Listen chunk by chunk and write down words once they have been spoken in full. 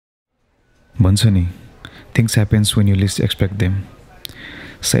भन्छ नि things happens when you least expect them.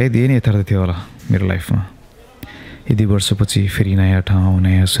 सायद यही नै यथार्थ थियो होला मेरो लाइफमा. यति वर्षपछि फेरि नयाँ ठाउँ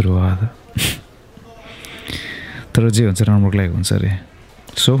नयाँ सुरुवात. तर जे हुन्छ राम्रोको लागि हुन्छ अरे.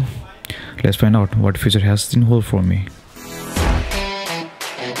 So let's find out what future has in hold for me.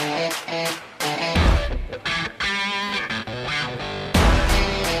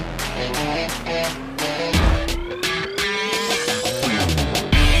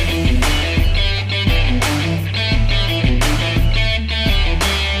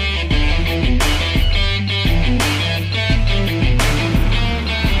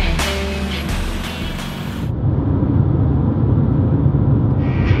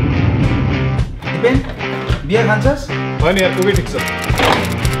 Beer खान्छस्? होइन यार कोही ठिक छ.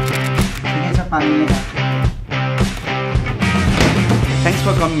 ठिकै छ पानी नै खा. थ्याङ्क्स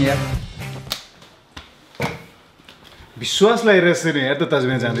फर कमिङ यार. विश्वास लागिरहेछ नि यार त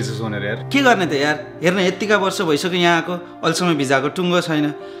ताजमहल जाँदैछस् भनेर यार. के गर्ने त यार? हेर्न यतिका वर्ष भइसक्यो यहाँ आएको, अहिलेसम्म भिजाको टुङ्गो छैन.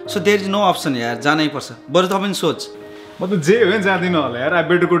 So there is no option यार, जानै पर्छ. बरु त पनि सोच. म त जे हो नि जाँदिनँ होला यार. I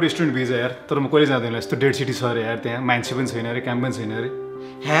better go to student visa यार. तर म कहिले जाँदैन. यस्तो डेड सिटी छ अरे यार त्यहाँ. मान्छे पनि छैन अरे, काम पनि छैन अरे.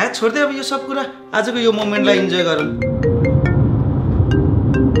 ह्या छोड्दे अब यो सब कुरा. आजको यो मोमेन्टलाई इन्जोय गरौँ.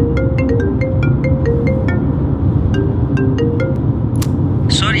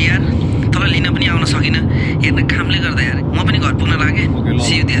 सरी यार, तँलाई लिन पनि आउन सकिनँ. हेर्न कामले गर्दा यार. म पनि घर पुग्न लागेँ.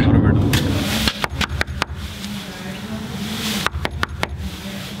 C you there.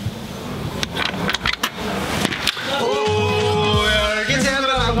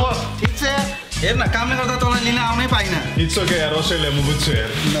 हेर्न कामले गर्दा तँलाई लिन आउनै पाइनँ. इट्स ओके यार, अस्ट्रेलिया म बुझ्छु यार.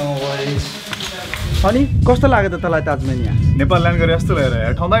 No worries. अनि कस्तो लाग्यो त तँलाई ताजमहल? नेपाल ल्यान्ड गरे जस्तो लागेर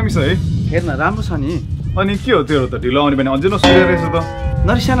यार. ठाउँ दामी छ है. हेर्न राम्रो छ नि. अनि के हो तेरो त ढिलो आउने बानी अझै नसुधेर रहेछ त.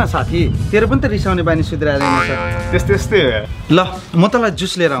 नरिसाना साथी, तेरो पनि त रिसाउने बानी सुध्राएर रहेछ. त्यस्तै हो यार. ल म तँलाई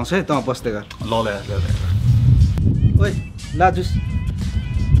जुस लिएर आउँछु है, तँ बस्दै गर. ल यार ल. ओइ ला जुस.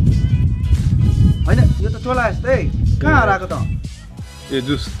 होइन यो त टोला जस्तै. कहाँ हराएको त? ए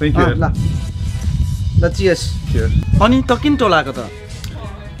जुस थ्याङ्क यू यार. ल चियर्स. अनि त किन टोलाको त?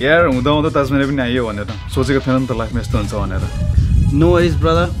 यार हुँदा हुँदा ताजमहल पनि आइयो भनेर सोचेको थिएन नि त लाइफमा यस्तो हुन्छ भनेर. No worries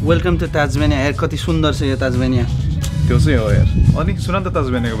brother, welcome to ताजमानिया. यार कति सुन्दर छ यो ताजमानिया. त्यो चाहिँ हो यार. अनि सुन त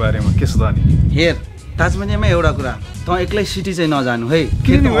ताजमहलको बारेमा के छ त अनि? हेर ताजमानियामा एउटा कुरा, तँ एक्लै सिटी चाहिँ नजानु है.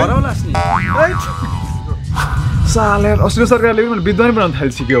 किन हराउलास् नि. साल यार अस्ट्रेलिया सरकारले पनि विद्वान बनाउन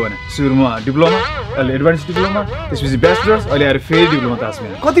थालिसक्यो भने. सुरुमा डिप्लोमा, अहिले एडभान्स डिप्लोमा, त्यसपछि ब्याचलर्स, अहिले आएर फेरि डिप्लोमा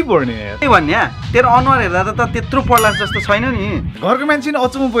ताजमहल. कति पढ्ने यार? के भन्ने? तेरो अनुहार हेर्दा त त्यत्रो पढ्लास् जस्तो छैन नि. घरको मान्छे नि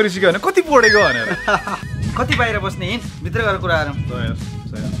अचम्म परिसक्यो भने कति पढेको भनेर. कति बाहिर बस्ने हिँड, भित्र गएर कुराहरू.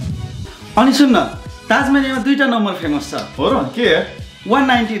 अनि सुन्न, ताजमहलमा दुईटा नम्बर फेमस छ. हो र? के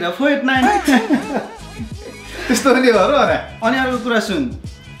 190 र 489. त्यस्तो पनि हो र? अनि अर्को कुरा सुन,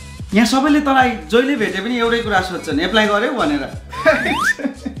 यहाँ सबैले तँलाई जहिले भेटे पनि एउटै कुरा सोध्छन्, एप्लाई गर्यौ भनेर.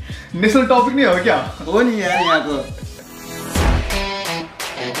 नेसनल टपिक नै हो क्या? हो नि यार यहाँको.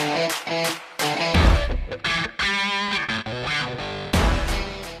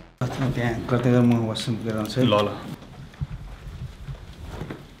 त्यहाँ गर्दै गरेर म वासरुम पुगेर आउँछु है. ल ल.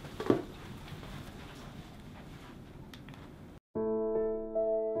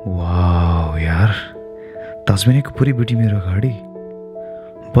 वाउ यार, ताजमहलको पुरै ब्युटी मेरो अगाडि.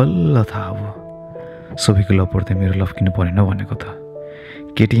 बल्ल थाहा अब सबैको लभ पर्दै मेरो लभ किन परेन भनेको त.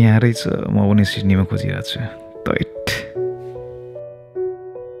 केटी यहाँ रहेछ, म पनि सिडनीमा खोजिरहेको छु. तैट.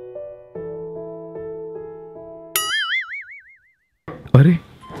 अरे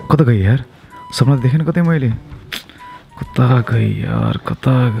कता गई यार? सपना देखेन कतै मैले. कता गई यार,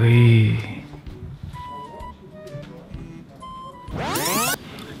 कता गई?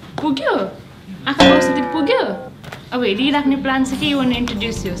 पुग्यो? आँखा बस्दै पुग्यो? अब हेरिराख्ने प्लान छ कि you want to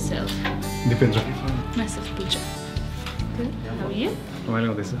introduce yourself? Dipendra. Myself Pooja. Good. How are you? रमाइलो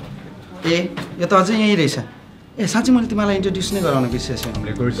हुँदैछ. ए यो त अझै यहीँ रहेछ. ए साँच्चै मैले तिमीलाई इन्ट्रोड्युस नै गराउन बिर्सेछु.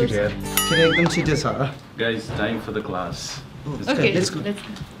 हामीले गर्छु यार. फेरि एकदम छिटो छ. Guys, time for the class. Okay, let's go. let's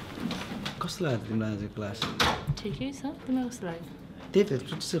go. कस्तो लाग्यो तिमीलाई आज क्लास? ठिकै छ. तिमीलाई कस्तो लाग्यो? त्यही त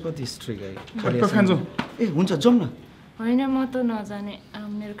प्रोफेसर कति स्ट्रिक आयो. खान्छौ? ए हुन्छ जाउँ न. होइन म त नजाने.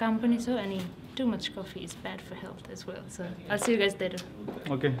 मेरो काम पनि छ अनि too much coffee is bad for health as well. So I'll see you guys later.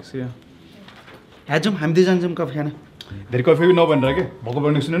 Okay, see ya. ह्या जाउँ हामी दुईजना जाउँ कफी खान. धेरै कफी पनि नभनेर के भक्कु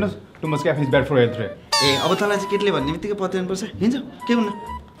पर्ने सुनेनस्. Too much cafe is bad for health रे. ए अब तँलाई चाहिँ केटीले भन्ने बित्तिकै पत्याउनुपर्छ. हिँड्छौ के हुन्न?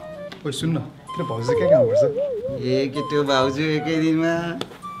 ओइ सुन्न, तेरो भाउजू चाहिँ के काम गर्छ? ए केटो भाउजू एकै दिनमा.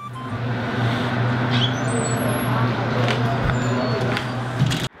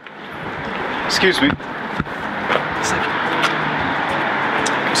 Excuse me.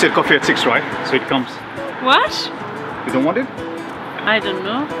 You said coffee at 6, right? So it comes. What? You don't want it? I don't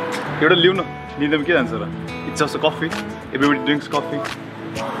know. एउटा लिउ न लिँदा के जान्छ र It's just a coffee. Everybody drinks coffee.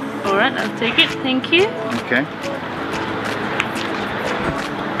 Alright, I'll take it. Thank you. Okay.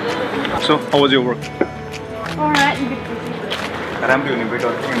 So, how was your work? Alright. राम्रो हुने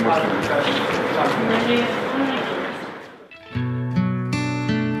better thing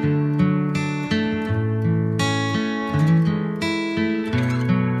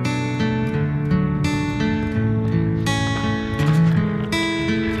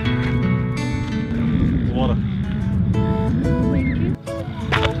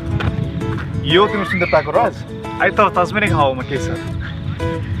यो तिम्रो सुन्दरताको राज आई त तस्बिरै हावामा के छ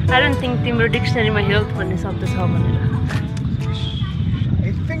I don't think तिम्रो डिक्सनरीमा हेल्थ भन्ने शब्द छ भनेर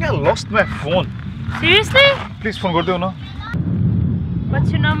I think I lost my phone. Seriously? Please phone गरिदेऊ न What's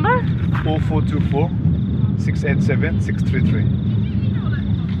your number? 0424 687 633.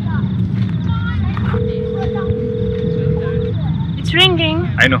 It's ringing.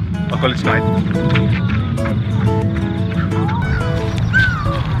 I know. I'll call it tonight.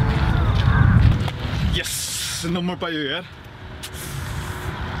 Yes, number पायो यार.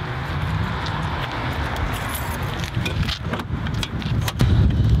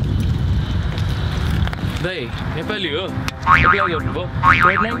 Hey, Nepali ho. Apply गर्नुभयो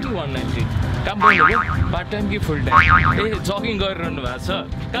 190 190 काम गर्नुभयो पार्ट टाइम कि फुल टाइम ए जगिङ गरिरहनु भएको छ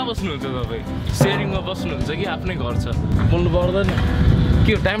कहाँ बस्नुहुन्छ तपाईँ सेयरिङमा बस्नुहुन्छ कि आफ्नै घर छ बोल्नु पर्दैन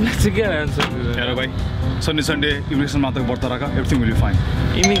के टाइम लाग्छ के आन्सर हेर भाइ सन्डे इमिग्रेसन मात्र बढ्ता राख everything will be fine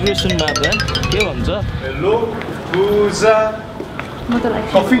immigration मात्र के भन्छ हेलो पूजा म त like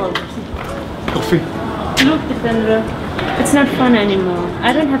coffee Look, Deependra, it's not fun anymore.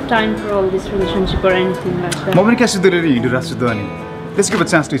 I don't have time for all this relationship or anything like that. म पनि क्या सुधुरेर हिँडिरहेको छु त अनि Let's give a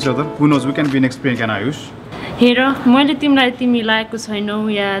chance to each other. Who knows, we can be next Priyanka and Ayush. हेर मैले तिमीलाई तिमी लागेको छैनौ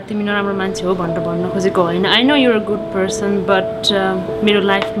या तिमी नराम्रो मान्छे हो भनेर भन्न खोजेको होइन I know you're a good person but मेरो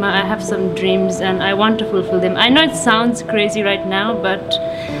लाइफमा I have some dreams and I want to fulfill them. I know it sounds crazy right now but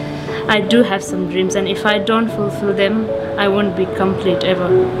I do have some dreams and if I don't fulfill them I won't be complete ever.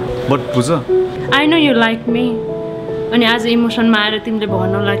 But Pooja, I know you like me. अनि आज इमोसनमा आएर तिमीले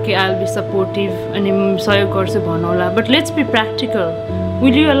भन्नौला कि I'll be supportive अनि सहयोग गर्छु भन्नौला but let's be practical.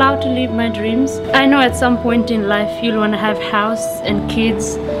 Will you allow to live my dreams? I know at some point in life you'll want to have house and kids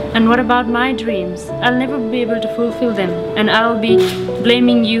and what about my dreams? I'll never be able to fulfill them and I'll be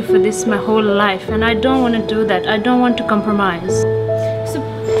blaming you for this my whole life and I don't want to do that. I don't want to compromise. So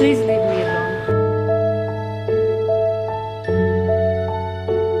please leave me alone.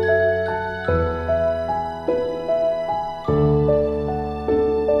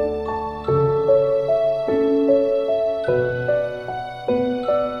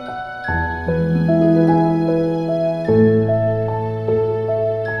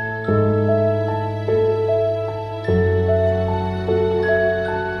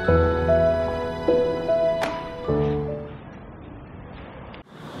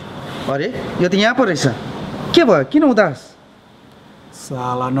 अरे यो त यहाँ पो रहेछ के भयो किन उदास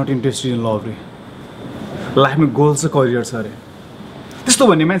साला नट इन्ट्रेस्टेड इन लभ रे लाइफमा गोल छ करियर छ अरे त्यस्तो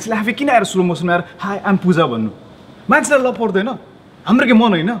भन्ने मान्छेले आफै किन आएर स्लो मोसनमा आएर हाई आम पूजा भन्नु मान्छेलाई लभ पर्दैन हाम्रो के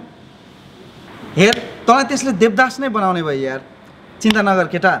मन होइन हेर तँलाई त्यसले देवदास नै बनाउने भयो यार चिन्ता नगर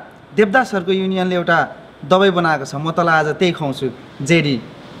केटा देवदासहरूको युनियनले एउटा दबाई बनाएको छ म तँलाई आज त्यही खुवाउँछु जेरी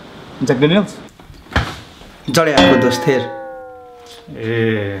ज्याक डेनियल्स जडे आएको दोस्त हेर ए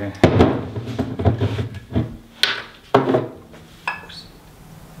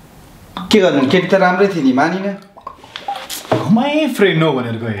के गर्नु केटी त राम्रै थियो नि मानिन माई फ्रेन्ड हो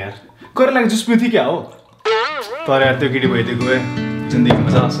भनेर गयो यार गएर लाग्यो जुस पिउँथ्यो क्या हो तर यार त्यो केटी भइदिएको भए जिन्दगी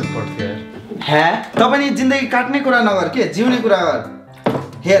मजा असर पर्थ्यो यार हे तपाईँ नि जिन्दगी काट्ने कुरा नगर के जिउने कुरा गर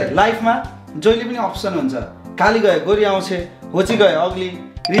हेर लाइफमा जहिले पनि अप्सन हुन्छ काली गए गोरी आउँछ होची गए अग्ली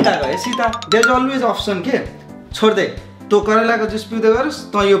रिता गए Sita there is always option के छोड्दे तँ करेलाको जुस पिउँदै गरोस्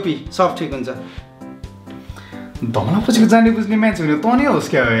तँ यो पी सब ठिक हुन्छ धमला पछिको जाने बुझ्ने मान्छे हुने तँ नै होस्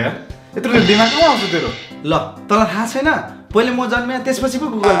क्या हो यार यत्रो दिमागमा आउँछ तेरो ल तँलाई थाहा छैन पहिले म जन्मे त्यसपछि पो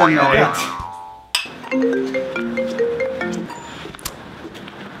गुगल जन्मे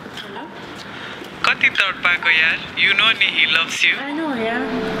कति तड पाएको यार you know he loves you. I know, yeah.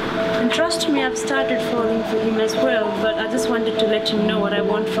 And trust me, I've started falling for him as well. But I just wanted to let him know what I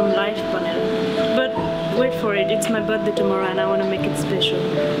want from life, Anil. But wait for it. It's my birthday tomorrow, and I want to make it special.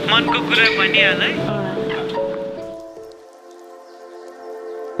 Manko kura bhanihala है. Alright.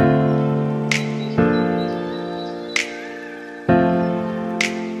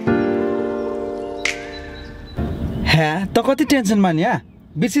 ह्या त कति टेन्सनमा नि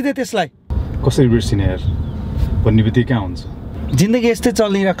बिर्सिदे त्यसलाई कसरी बिर्सिने यार भन्ने बित्तिकै कहाँ हुन्छ जिन्दगी यस्तै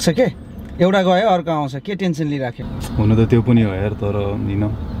चलिरहेको छ के एउटा गयो अर्को आउँछ के टेन्सन लिइराख्यो हुनु त त्यो पनि हो यार तर दिन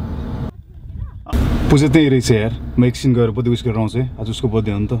पूजा त्यही रहेछ यार म एकछिन गएर बर्थडे विस गरेर आउँछु है आज उसको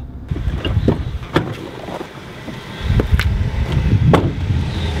बर्थडे हो नि त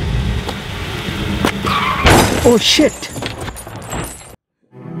ओ शिट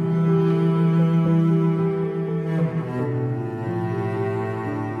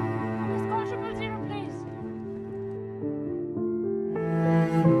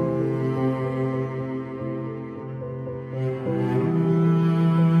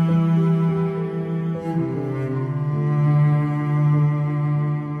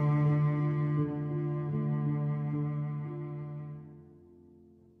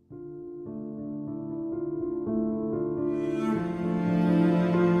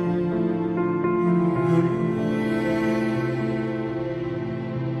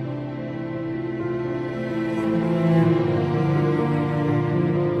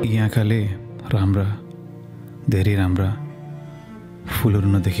आँखाले राम्रा धेरै राम्रा फुलहरू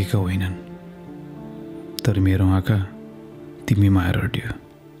नदेखेका होइनन् तर मेरो आँखा तिमीमा आएर अड्यो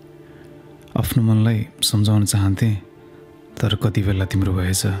आफ्नो मनलाई सम्झाउन चाहन्थे तर कति बेला तिम्रो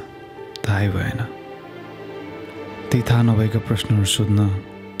भएछ थाहै भएन त्यही थाहा नभएका प्रश्नहरू सोध्न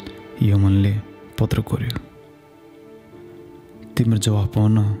यो मनले पत्र कोर्यो तिम्रो जवाफ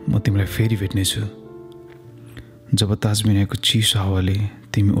पाउन म तिमीलाई फेरि भेट्नेछु जब ताजमिनाको चिसो हावाले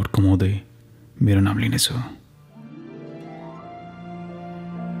तिमी ओठ कमाउँदै मेरो नाम लिनेछौ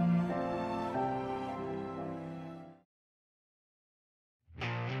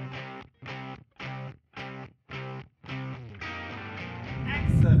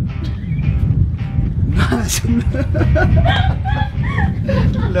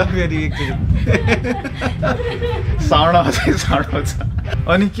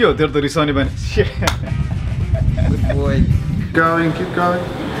अनि के हो तेरो त रिसाउने बानी Going, keep going.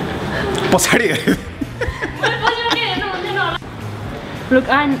 पछाडि Look,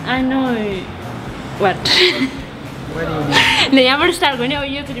 I know what. ले यहाँबाट स्टार्ट गर्ने अब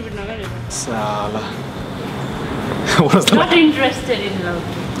यो रिपिट नगरे साला Not interested in love.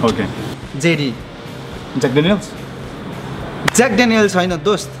 Okay. JD Jack Daniels? Jack Daniels होइन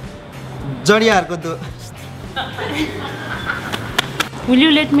दोस्त जडियाहरूको दोस्त Will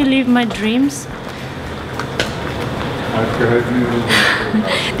you let me live my dreams?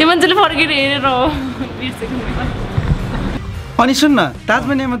 त्यो मान्छेले फर्केर हेरेर अनि सुन्न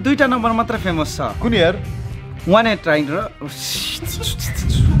ताजमानियामा 2टा नम्बर मात्र फेमस छ कुन यार 1 ट्राइङ र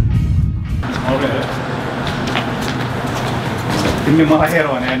तिमीले मलाई हेर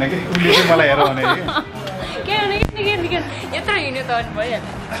भने हैन कि उले चाहिँ मलाई हेर भने के यत्रो हिँड्यो त अनि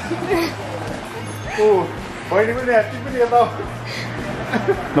भइहाल्यो ओ बहिनी पनि ह्याप्पी पनि यता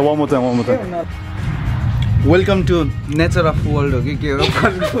न one more time welcome to nature of world हो कि के हो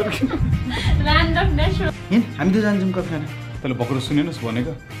ल्यान्ड अफ नेचर हामी त जान्छौँ कफी खान तैँले भर्खर सुनेनस्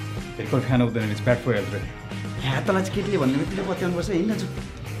भनेको कफी खानु हुँदैन इट्स ब्याड फर हेल्थ रे यहाँ तँलाई चाहिँ केटीले भन्ने बित्तिकै पत्याउनुपर्छ हिँड्न जाउँ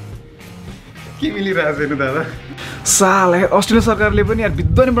के मिलिरहेको छैन दादा साला अस्ट्रेलिया सरकारले पनि यार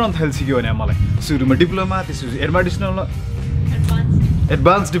विद्वानी बनाउन थाल्सिक्यो भने मलाई सुरुमा डिप्लोमा त्यसपछि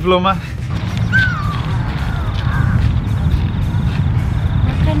advance diploma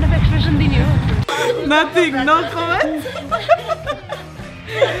kind of expression दिने हो Nothing, no comment.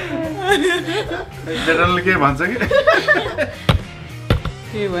 जनरलले के भन्छ कि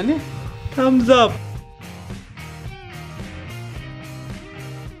के भने thumbs up